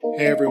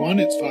Hey everyone,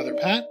 it's Father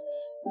Pat,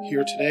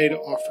 here today to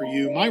offer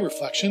you my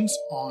reflections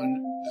on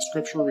the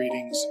scripture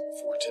readings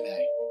for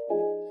today.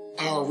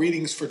 Our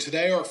readings for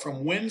today are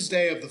from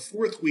Wednesday of the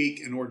fourth week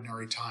in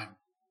Ordinary Time.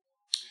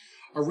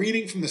 A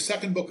reading from the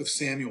second book of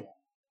Samuel.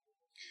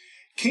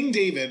 King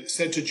David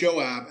said to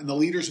Joab and the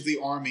leaders of the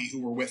army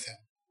who were with him,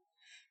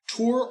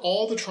 "Tour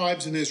all the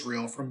tribes in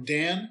Israel from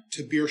Dan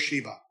to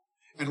Beersheba,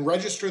 and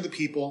register the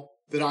people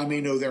that I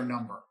may know their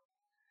number."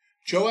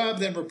 Joab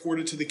then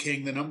reported to the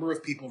king the number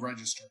of people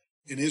registered.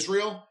 In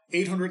Israel,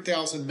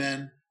 800,000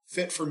 men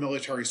fit for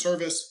military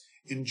service.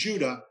 In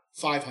Judah,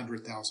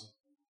 500,000.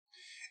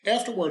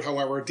 Afterward,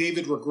 however,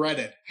 David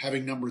regretted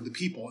having numbered the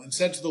people and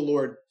said to the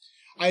Lord,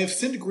 "I have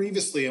sinned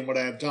grievously in what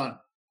I have done.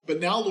 But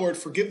now, Lord,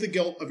 forgive the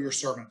guilt of your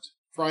servant,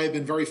 for I have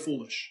been very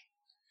foolish."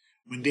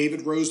 When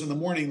David rose in the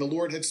morning, the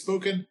Lord had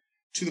spoken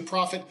to the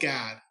prophet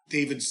Gad,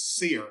 David's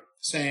seer,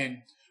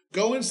 saying,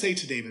 "Go and say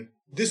to David,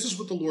 this is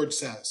what the Lord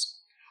says.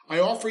 I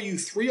offer you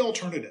 3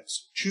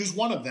 alternatives. Choose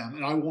one of them,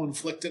 and I will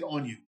inflict it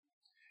on you."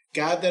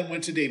 Gad then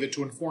went to David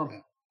to inform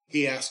him.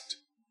 He asked,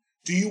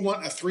 "Do you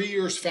want a 3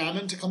 years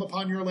famine to come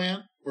upon your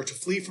land, or to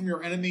flee from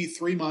your enemy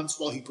 3 months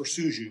while he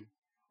pursues you,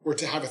 or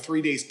to have a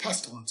 3 days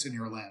pestilence in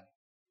your land?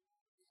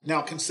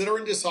 Now consider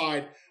and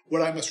decide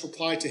what I must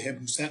reply to him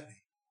who sent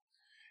me."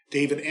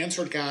 David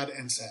answered Gad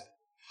and said,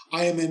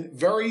 "I am in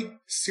very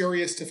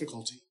serious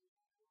difficulty.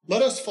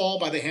 Let us fall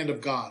by the hand of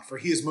God, for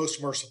he is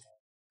most merciful.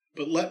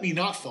 But let me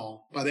not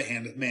fall by the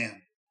hand of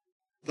man."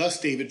 Thus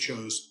David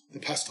chose the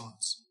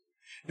pestilence.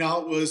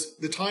 Now it was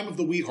the time of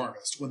the wheat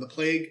harvest, when the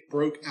plague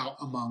broke out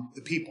among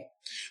the people.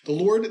 The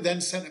Lord then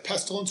sent a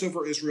pestilence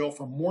over Israel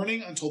from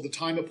morning until the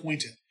time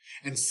appointed,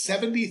 and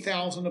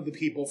 70,000 of the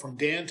people from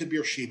Dan to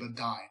Beersheba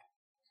died.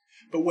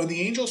 But when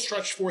the angel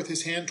stretched forth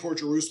his hand toward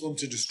Jerusalem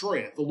to destroy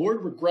it, the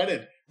Lord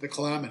regretted the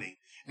calamity,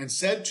 and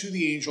said to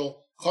the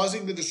angel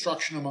causing the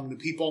destruction among the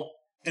people,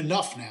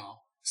 "Enough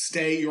now,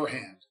 stay your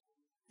hand."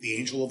 The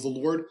angel of the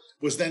Lord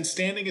was then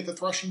standing at the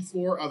threshing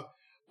floor of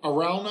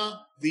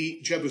Araunah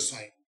the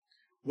Jebusite.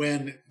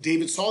 When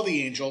David saw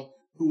the angel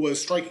who was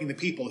striking the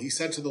people, he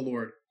said to the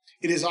Lord,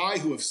 "It is I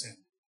who have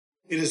sinned.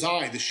 It is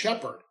I, the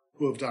shepherd,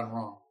 who have done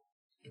wrong.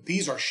 But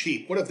these are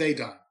sheep. What have they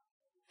done?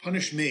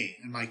 Punish me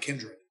and my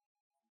kindred."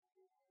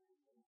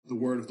 The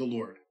word of the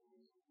Lord.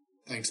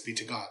 Thanks be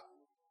to God.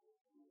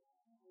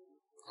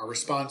 Our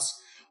response: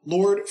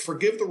 Lord,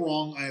 forgive the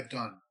wrong I have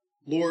done.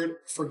 Lord,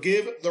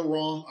 forgive the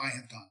wrong I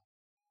have done.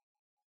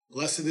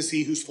 Blessed is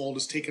he whose fault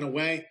is taken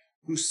away,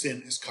 whose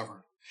sin is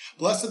covered.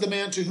 Blessed the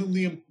man to whom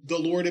the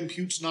Lord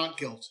imputes not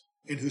guilt,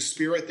 in whose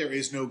spirit there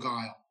is no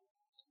guile.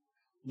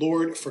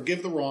 Lord,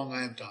 forgive the wrong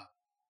I have done.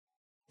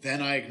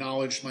 Then I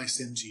acknowledged my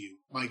sin to you.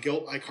 My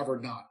guilt I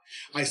covered not.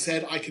 I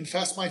said, I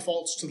confess my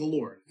faults to the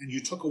Lord, and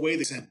you took away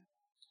the sin.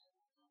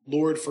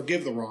 Lord,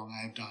 forgive the wrong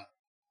I have done.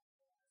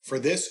 For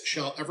this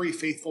shall every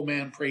faithful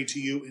man pray to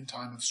you in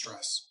time of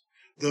stress.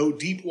 Though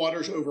deep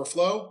waters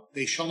overflow,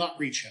 they shall not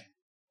reach him.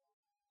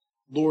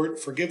 Lord,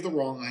 forgive the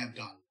wrong I have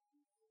done.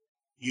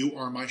 You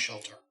are my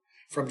shelter.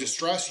 From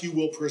distress you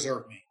will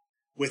preserve me.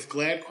 With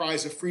glad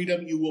cries of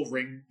freedom you will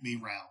ring me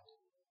round.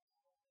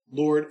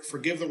 Lord,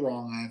 forgive the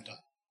wrong I have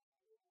done.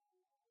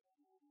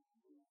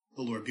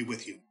 The Lord be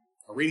with you.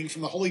 A reading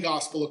from the Holy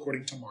Gospel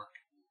according to Mark.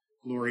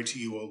 Glory to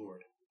you, O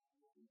Lord.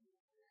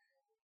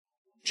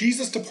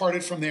 Jesus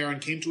departed from there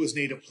and came to his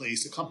native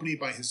place, accompanied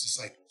by his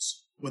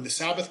disciples. When the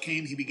Sabbath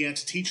came, he began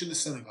to teach in the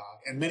synagogue,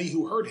 and many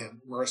who heard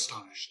him were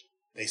astonished.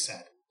 They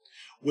said,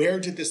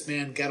 "Where did this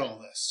man get all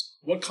this?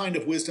 What kind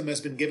of wisdom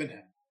has been given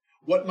him?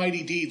 What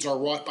mighty deeds are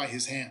wrought by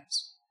his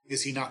hands?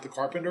 Is he not the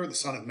carpenter, the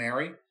son of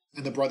Mary,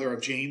 and the brother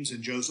of James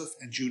and Joseph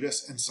and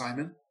Judas and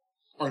Simon?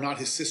 Are not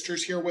his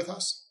sisters here with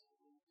us?"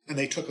 And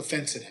they took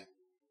offense at him.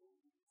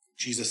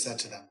 Jesus said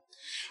to them,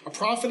 "A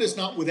prophet is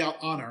not without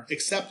honor,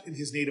 except in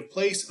his native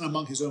place and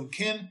among his own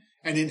kin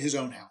and in his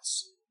own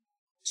house."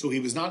 So he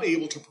was not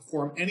able to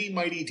perform any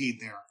mighty deed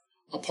there,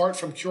 apart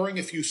from curing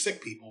a few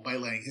sick people by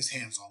laying his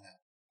hands on them.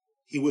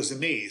 He was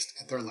amazed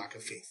at their lack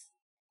of faith.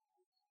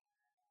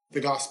 The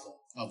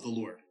Gospel of the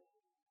Lord.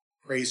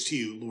 Praise to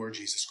you, Lord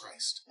Jesus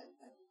Christ.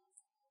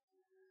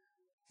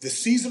 The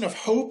season of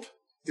hope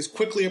is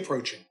quickly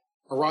approaching,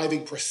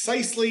 arriving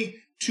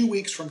precisely 2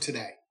 weeks from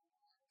today.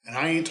 And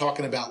I ain't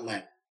talking about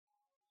Lent.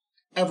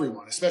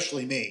 Everyone,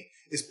 especially me,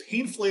 is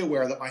painfully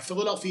aware that my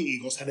Philadelphia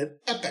Eagles had an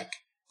epic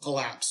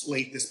collapse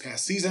late this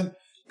past season,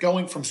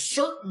 going from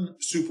certain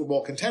Super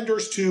Bowl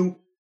contenders to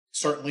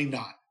certainly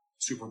not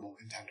Super Bowl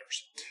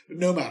contenders. But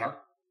no matter.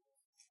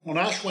 On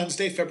Ash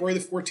Wednesday, February the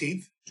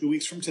 14th, 2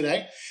 weeks from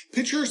today,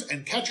 pitchers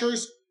and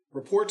catchers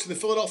report to the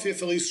Philadelphia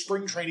Phillies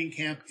spring training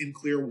camp in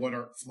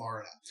Clearwater,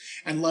 Florida.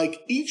 And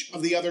like each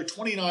of the other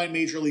 29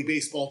 Major League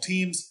Baseball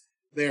teams,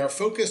 they are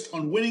focused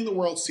on winning the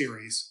World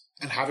Series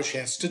and have a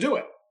chance to do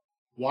it.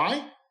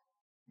 Why?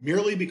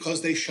 Merely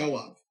because they show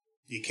up.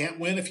 You can't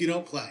win if you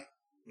don't play.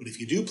 But if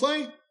you do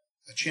play,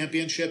 a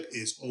championship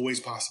is always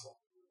possible.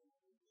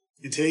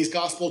 In today's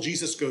gospel,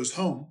 Jesus goes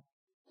home,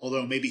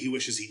 although maybe he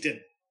wishes he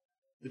didn't.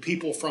 The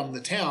people from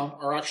the town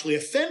are actually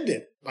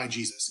offended by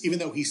Jesus, even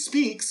though he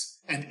speaks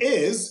and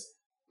is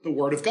the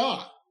Word of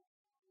God.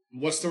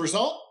 And what's the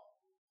result?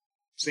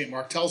 St.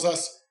 Mark tells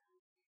us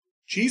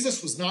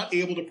Jesus was not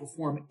able to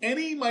perform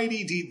any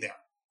mighty deed there,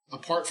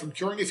 apart from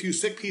curing a few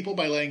sick people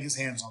by laying his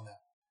hands on them.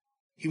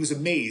 He was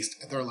amazed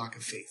at their lack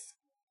of faith.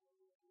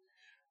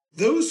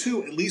 Those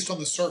who, at least on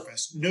the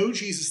surface, know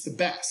Jesus the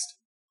best,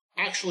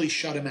 actually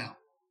shut him out.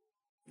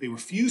 They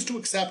refuse to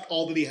accept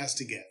all that he has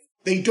to give.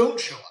 They don't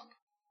show up.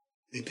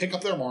 They pick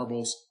up their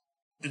marbles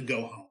and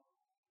go home.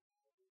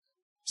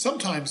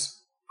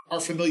 Sometimes our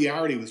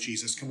familiarity with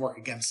Jesus can work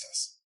against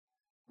us.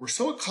 We're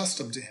so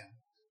accustomed to him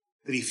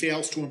that he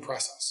fails to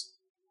impress us.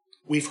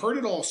 We've heard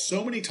it all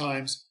so many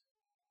times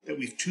that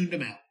we've tuned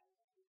him out.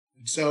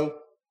 And so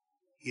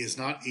he is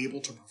not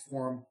able to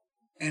perform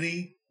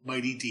any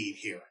mighty deed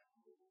here.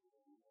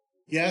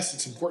 Yes,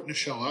 it's important to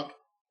show up,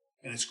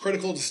 and it's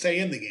critical to stay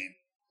in the game.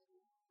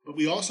 But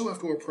we also have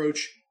to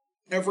approach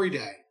every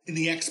day in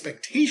the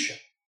expectation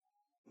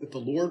that the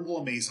Lord will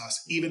amaze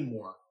us even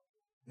more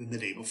than the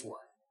day before.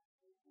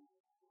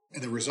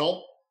 And the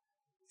result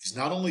is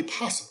not only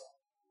possible,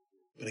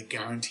 but a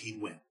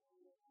guaranteed win.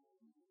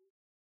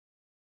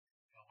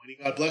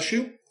 Almighty God bless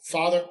you, the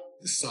Father,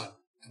 the Son,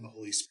 and the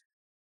Holy Spirit.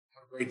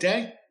 Have a great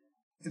day,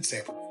 and say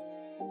a prayer.